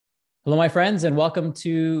Hello, my friends, and welcome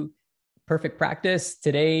to Perfect Practice.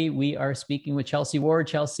 Today, we are speaking with Chelsie Ward.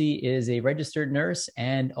 Chelsie is a registered nurse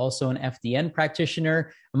and also an FDN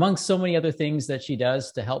practitioner, among so many other things that she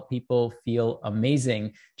does to help people feel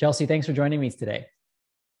amazing. Chelsie, thanks for joining me today.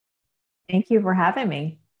 Thank you for having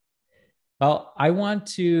me. Well, I want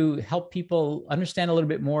to help people understand a little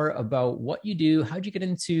bit more about what you do. How'd you get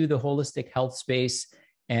into the holistic health space?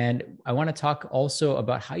 And I want to talk also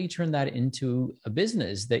about how you turn that into a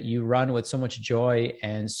business that you run with so much joy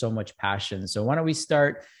and so much passion. So, why don't we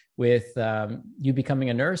start with you becoming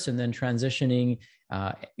a nurse and then transitioning,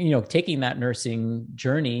 taking that nursing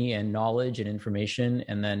journey and knowledge and information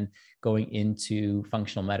and then going into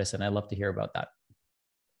functional medicine. I'd love to hear about that.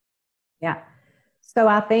 Yeah. So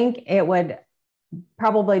I think it would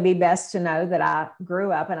probably be best to know that I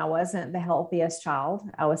grew up and I wasn't the healthiest child.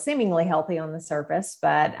 I was seemingly healthy on the surface,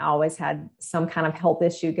 but I always had some kind of health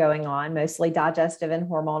issue going on, mostly digestive and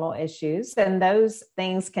hormonal issues. And those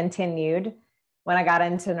things continued when I got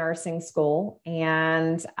into nursing school.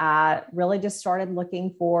 And I really just started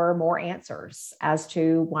looking for more answers as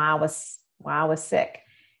to why I was sick.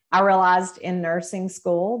 I realized in nursing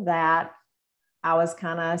school that I was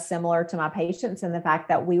kind of similar to my patients in the fact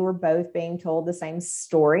that we were both being told the same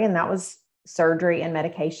story, and that was surgery and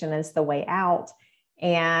medication is the way out.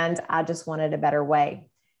 And I just wanted a better way.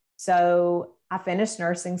 So I finished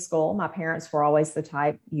nursing school. My parents were always the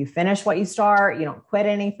type, you finish what you start, you don't quit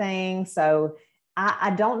anything. So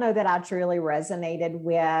I don't know that I truly resonated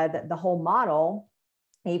with the whole model,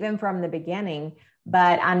 even from the beginning,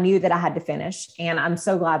 but I knew that I had to finish. And I'm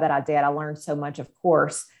so glad that I did. I learned so much, of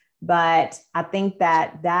course. But I think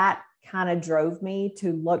that kind of drove me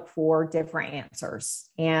to look for different answers.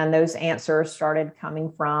 And those answers started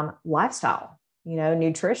coming from lifestyle,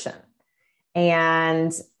 nutrition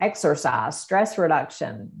and exercise, stress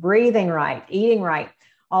reduction, breathing right, eating right,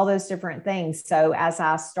 all those different things. So as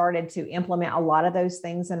I started to implement a lot of those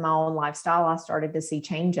things in my own lifestyle, I started to see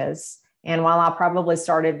changes. And while I probably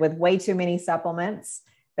started with way too many supplements,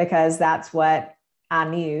 because that's what I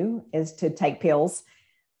knew is to take pills,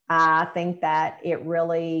 I think that it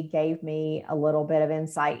really gave me a little bit of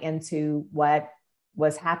insight into what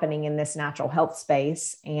was happening in this natural health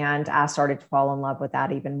space. And I started to fall in love with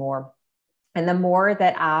that even more. And the more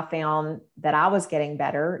that I found that I was getting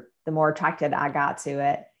better, the more attracted I got to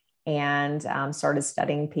it and started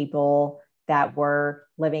studying people that were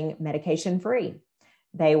living medication free.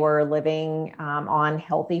 They were living on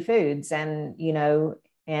healthy foods and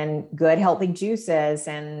good healthy juices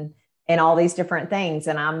and all these different things.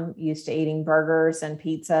 And I'm used to eating burgers and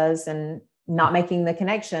pizzas and not making the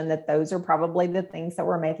connection that those are probably the things that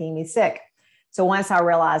were making me sick. So once I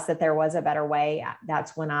realized that there was a better way,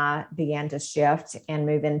 that's when I began to shift and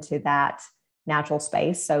move into that natural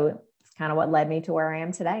space. So it's kind of what led me to where I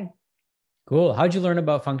am today. Cool. How'd you learn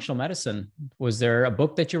about functional medicine? Was there a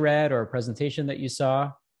book that you read or a presentation that you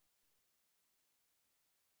saw?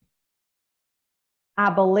 I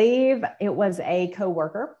believe it was a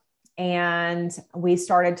coworker, and we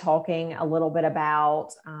started talking a little bit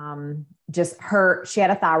about just her. She had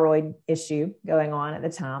a thyroid issue going on at the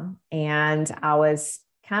time, and I was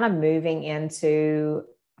kind of moving into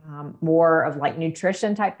more of like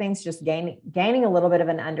nutrition type things, just gaining a little bit of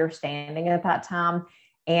an understanding at that time.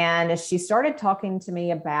 And she started talking to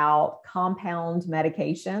me about compound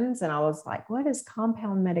medications, and I was like, "What is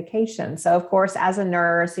compound medication?" So, of course, as a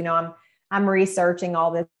nurse, I'm researching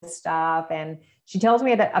all this stuff. And she tells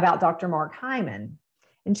me about Dr. Mark Hyman.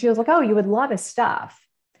 And she was like, "Oh, you would love his stuff."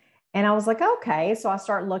 And I was like, "Okay." So I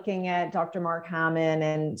start looking at Dr. Mark Hyman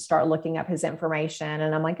and start looking up his information.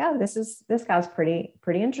 And I'm like, "Oh, this guy's pretty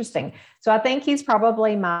interesting." So I think he's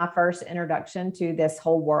probably my first introduction to this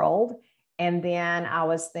whole world. And then I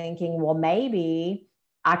was thinking, well, maybe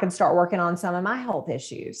I could start working on some of my health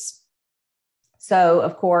issues. So,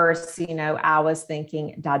 of course, I was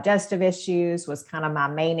thinking digestive issues was kind of my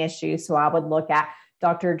main issue. So I would look at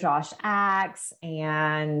Dr. Josh Axe,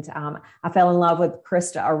 and I fell in love with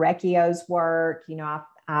Krista Orecchio's work.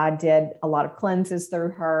 I did a lot of cleanses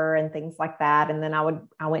through her and things like that. And then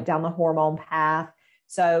I went down the hormone path.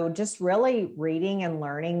 So just really reading and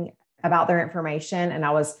learning about their information. And I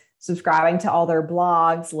was subscribing to all their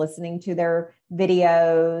blogs, listening to their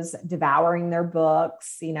videos, devouring their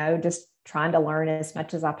books, just trying to learn as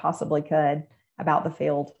much as I possibly could about the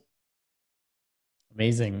field.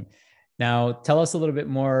 Amazing. Now, tell us a little bit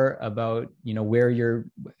more about,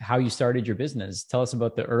 how you started your business. Tell us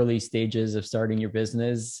about the early stages of starting your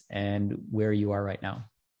business and where you are right now.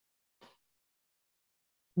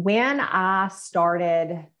 When I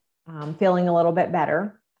started feeling a little bit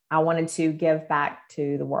better, I wanted to give back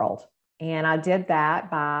to the world. And I did that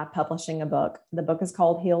by publishing a book. The book is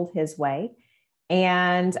called Healed His Way.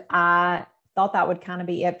 And I thought that would kind of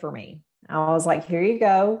be it for me. I was like, here you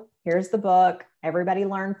go. Here's the book. Everybody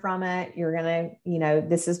learn from it. You're going to,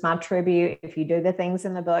 this is my tribute. If you do the things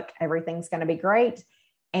in the book, everything's going to be great.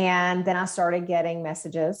 And then I started getting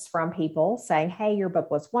messages from people saying, hey, your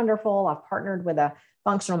book was wonderful. I've partnered with a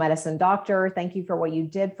functional medicine doctor. Thank you for what you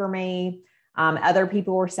did for me. Other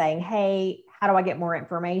people were saying, hey, how do I get more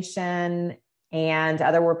information? And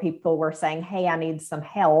other people were saying, hey, I need some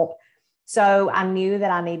help. So I knew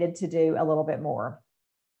that I needed to do a little bit more.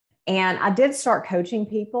 And I did start coaching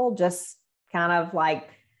people, just kind of like,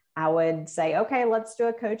 I would say, okay, let's do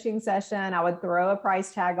a coaching session. I would throw a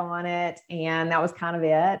price tag on it. And that was kind of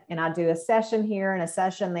it. And I'd do a session here and a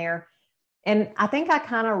session there. And I think I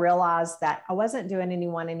kind of realized that I wasn't doing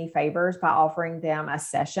anyone any favors by offering them a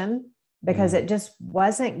session, because it just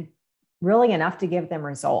wasn't really enough to give them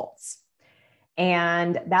results.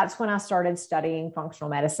 And that's when I started studying functional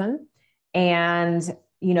medicine and,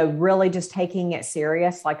 really just taking it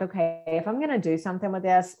serious. Like, okay, if I'm going to do something with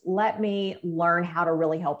this, let me learn how to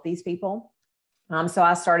really help these people. So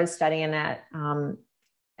I started studying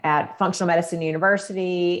at Functional Medicine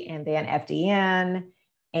University and then FDN,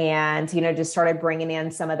 and, just started bringing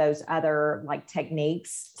in some of those other like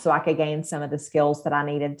techniques so I could gain some of the skills that I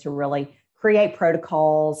needed to really create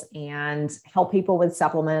protocols and help people with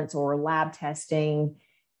supplements or lab testing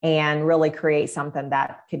and really create something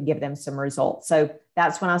that could give them some results. So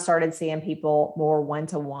that's when I started seeing people more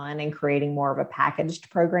one-to-one and creating more of a packaged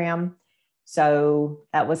program. So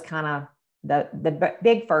that was kind of the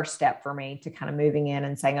big first step for me to kind of moving in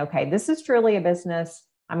and saying, okay, this is truly a business.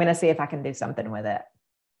 I'm going to see if I can do something with it.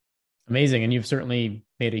 Amazing. And you've certainly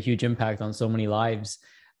made a huge impact on so many lives.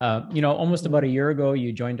 Almost about a year ago,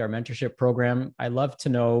 you joined our mentorship program. I'd love to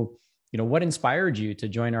know, what inspired you to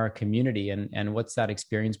join our community, and what's that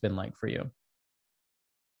experience been like for you?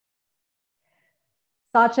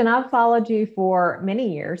 Sachin, I've followed you for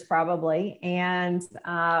many years, probably, and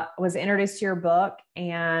was introduced to your book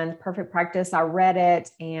and Perfect Practice. I read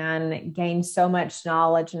it and gained so much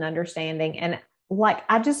knowledge and understanding. And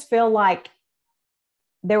I just feel like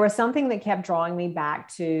there was something that kept drawing me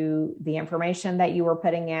back to the information that you were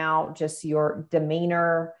putting out, just your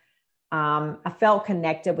demeanor. I felt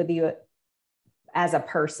connected with you as a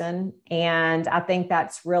person. And I think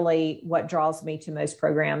that's really what draws me to most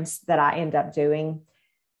programs that I end up doing.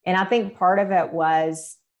 And I think part of it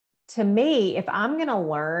was, to me, if I'm going to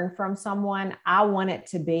learn from someone, I want it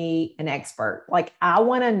to be an expert. Like, I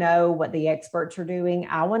want to know what the experts are doing.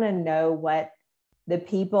 I want to know what the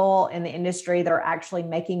people in the industry that are actually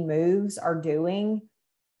making moves are doing.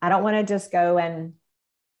 I don't want to just go and,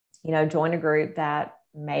 join a group that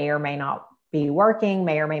may or may not be working,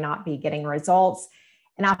 may or may not be getting results.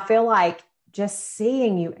 And I feel like just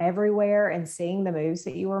seeing you everywhere and seeing the moves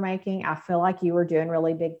that you were making, I feel like you were doing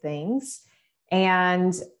really big things.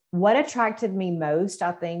 And what attracted me most,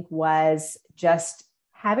 I think, was just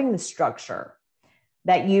having the structure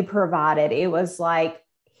that you provided. It was like,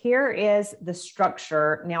 here is the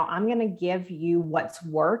structure. Now I'm going to give you what's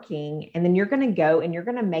working, and then you're going to go and you're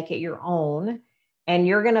going to make it your own, and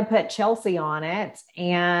you're going to put Chelsie on it,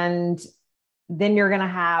 and then you're going to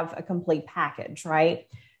have a complete package, right?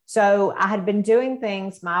 So I had been doing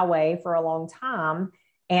things my way for a long time,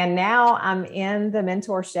 and now I'm in the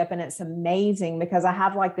mentorship, and it's amazing because I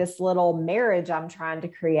have like this little marriage I'm trying to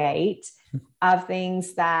create of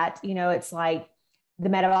things that, it's like the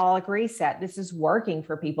metabolic reset. This is working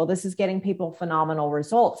for people. This is getting people phenomenal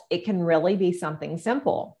results. It can really be something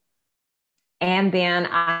simple. And then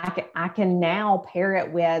I can now pair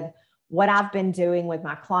it with what I've been doing with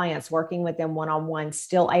my clients, working with them one-on-one,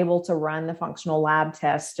 still able to run the functional lab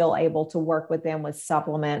tests, still able to work with them with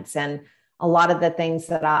supplements and a lot of the things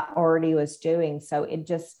that I already was doing. So it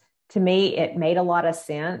just, to me, it made a lot of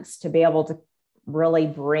sense to be able to really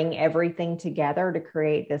bring everything together to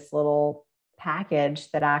create this little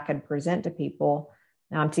package that I could present to people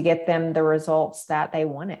to get them the results that they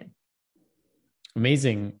wanted.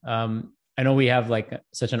 Amazing. I know we have like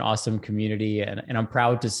such an awesome community, and I'm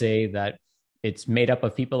proud to say that it's made up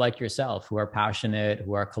of people like yourself who are passionate,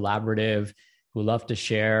 who are collaborative, who love to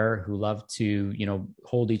share, who love to,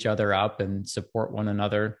 hold each other up and support one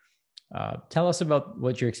another. Tell us about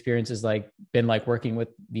what your experience has been like working with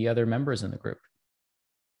the other members in the group.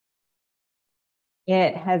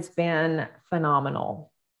 It has been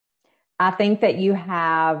phenomenal. I think that you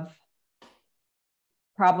have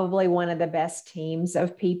probably one of the best teams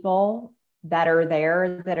of people that are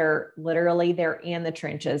there, that are literally, they're in the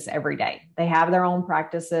trenches every day. They have their own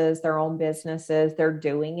practices, their own businesses, they're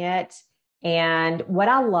doing it. And what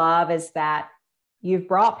I love is that you've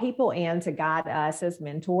brought people in to guide us as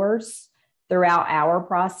mentors throughout our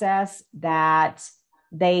process, that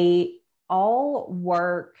they all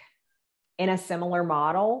work in a similar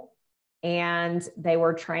model, and they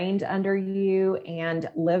were trained under you and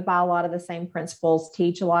live by a lot of the same principles,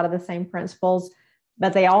 teach a lot of the same principles,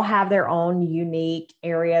 but they all have their own unique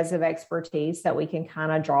areas of expertise that we can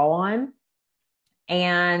kind of draw on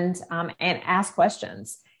and ask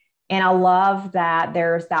questions. And I love that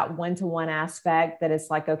there's that one-to-one aspect that it's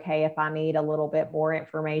like, okay, if I need a little bit more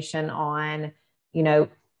information on,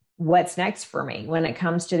 what's next for me when it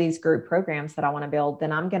comes to these group programs that I want to build,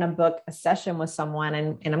 then I'm going to book a session with someone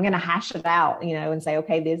and I'm going to hash it out, and say,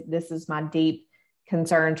 okay, this is my deep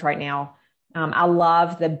concerns right now. I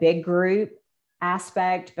love the big group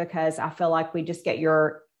aspect because I feel like we just get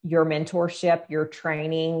your mentorship, your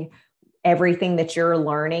training, everything that you're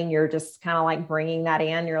learning, you're just kind of like bringing that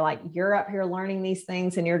in. You're like, you're up here learning these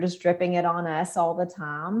things and you're just dripping it on us all the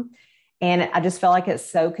time. And I just feel like it's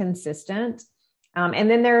so consistent. And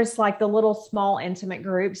then there's like the little small intimate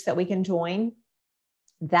groups that we can join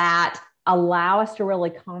that allow us to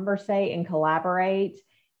really conversate and collaborate.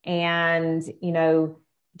 And,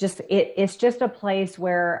 it's just a place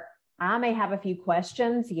where I may have a few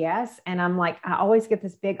questions. Yes. And I'm like, I always get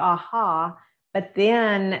this big aha, but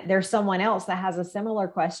then there's someone else that has a similar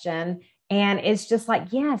question. And it's just like,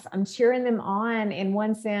 yes, I'm cheering them on in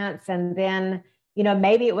one sense. And then,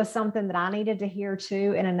 maybe it was something that I needed to hear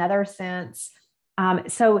too in another sense.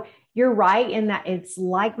 So you're right in that it's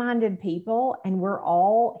like-minded people, and we're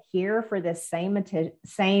all here for this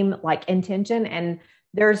same like intention. And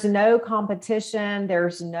there's no competition.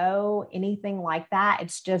 There's no anything like that.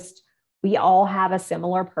 It's just, we all have a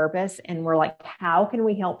similar purpose, and we're like, how can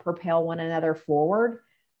we help propel one another forward?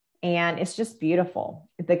 And it's just beautiful.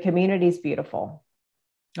 The community is beautiful.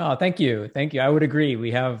 Oh, thank you. Thank you. I would agree.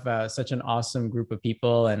 We have such an awesome group of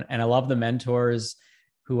people, and I love the mentors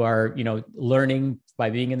who are, learning by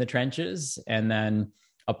being in the trenches, and then,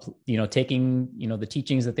 taking, the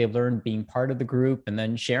teachings that they've learned, being part of the group and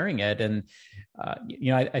then sharing it. And,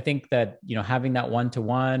 I think that, having that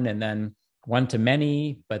one-to-one and then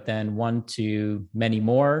one-to-many, but then one-to-many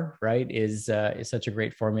more, right, is such a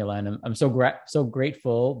great formula. And I'm so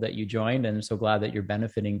grateful that you joined, and so glad that you're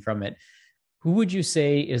benefiting from it. Who would you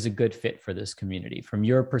say is a good fit for this community? From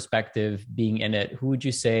your perspective, being in it, who would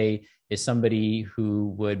you say is somebody who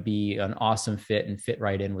would be an awesome fit and fit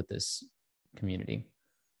right in with this community?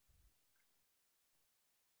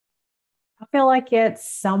 I feel like it's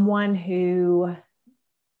someone who,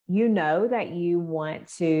 that you want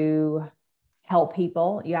to help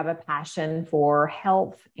people. You have a passion for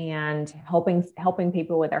health and helping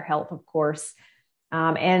people with their health, of course.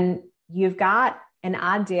 And you've got an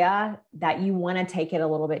idea that you want to take it a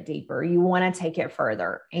little bit deeper. You want to take it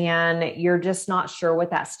further, and you're just not sure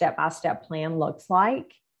what that step-by-step plan looks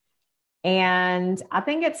like. And I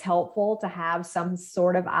think it's helpful to have some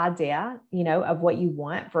sort of idea, of what you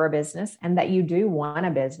want for a business, and that you do want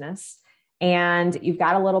a business, and you've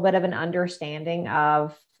got a little bit of an understanding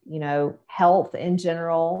of, health in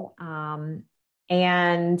general.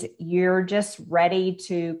 And you're just ready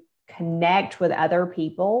to connect with other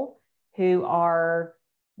people who are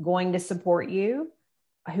going to support you,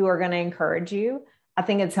 who are going to encourage you. I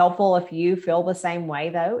think it's helpful if you feel the same way,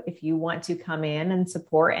 though, if you want to come in and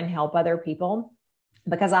support and help other people,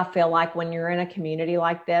 because I feel like when you're in a community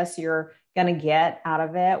like this, you're going to get out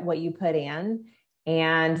of it what you put in.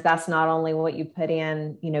 And that's not only what you put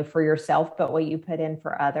in, for yourself, but what you put in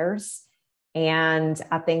for others. And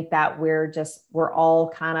I think that we're all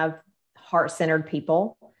kind of heart-centered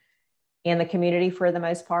people in the community for the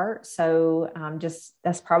most part. So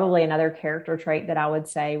that's probably another character trait that I would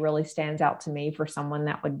say really stands out to me for someone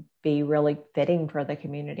that would be really fitting for the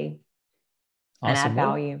community. Awesome. And add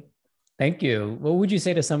value. Thank you. What would you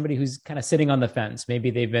say to somebody who's kind of sitting on the fence?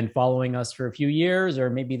 Maybe they've been following us for a few years,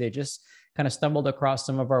 or maybe they just kind of stumbled across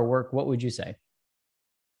some of our work. What would you say?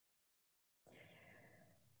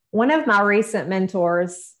 One of my recent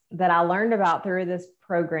mentors that I learned about through this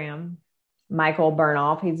program, Michael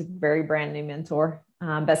Burnoff, he's a very brand new mentor,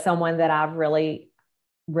 but someone that I've really,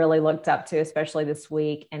 really looked up to, especially this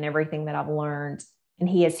week, and everything that I've learned. And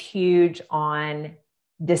he is huge on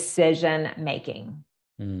decision making.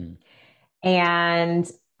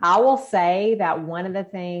 And I will say that one of the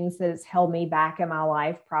things that has held me back in my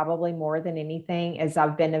life, probably more than anything, is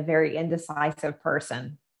I've been a very indecisive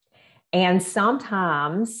person. And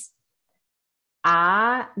sometimes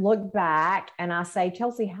I look back and I say,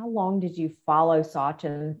 Chelsie, how long did you follow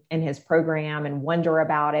Sachin in his program and wonder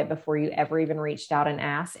about it before you ever even reached out and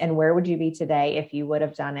asked? And where would you be today if you would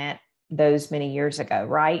have done it those many years ago,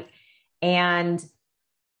 right? And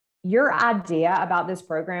your idea about this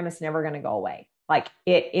program is never going to go away. Like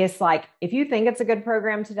it's like, if you think it's a good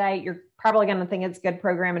program today, you're probably going to think it's a good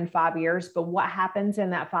program in 5 years. But what happens in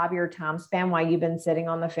that 5-year time span while you've been sitting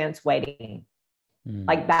on the fence waiting?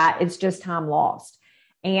 Like that, it's just time lost.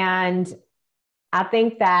 And I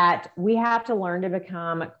think that we have to learn to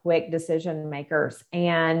become quick decision makers.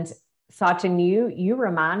 And Sachin, you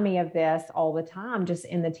remind me of this all the time, just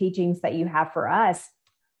in the teachings that you have for us.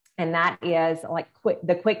 And that is like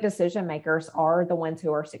the quick decision makers are the ones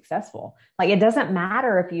who are successful. Like, it doesn't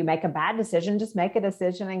matter if you make a bad decision, just make a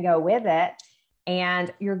decision and go with it.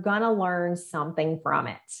 And you're going to learn something from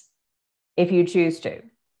it if you choose to.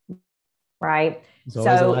 Right.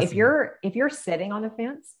 So if you're sitting on the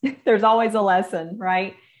fence, there's always a lesson.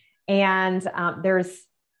 Right. And there's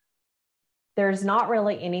not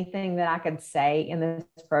really anything that I could say in this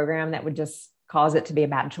program that would just cause it to be a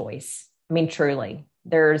bad choice. I mean, truly,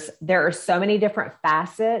 there are so many different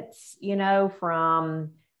facets, you know, from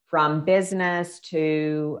business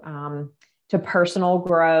to personal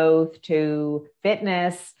growth to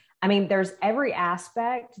fitness. I mean, there's every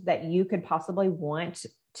aspect that you could possibly want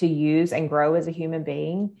to use and grow as a human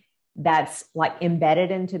being that's like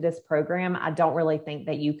embedded into this program. I don't really think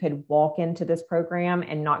that you could walk into this program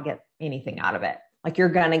and not get anything out of it. Like, you're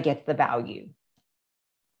going to get the value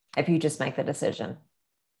if you just make the decision.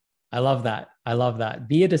 I love that. I love that.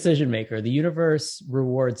 Be a decision maker. The universe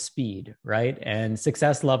rewards speed, right? And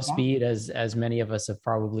success loves speed, as many of us have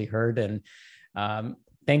probably heard. And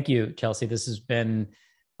thank you, Chelsie. This has been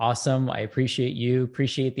awesome. I appreciate you,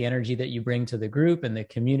 appreciate the energy that you bring to the group and the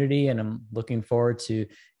community. And I'm looking forward to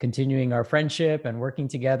continuing our friendship and working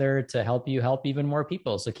together to help you help even more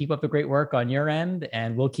people. So keep up the great work on your end,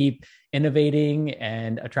 and we'll keep innovating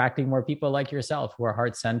and attracting more people like yourself who are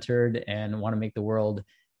heart-centered and want to make the world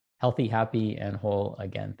healthy, happy, and whole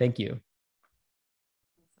again. Thank you.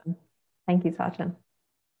 Thank you, Sachin.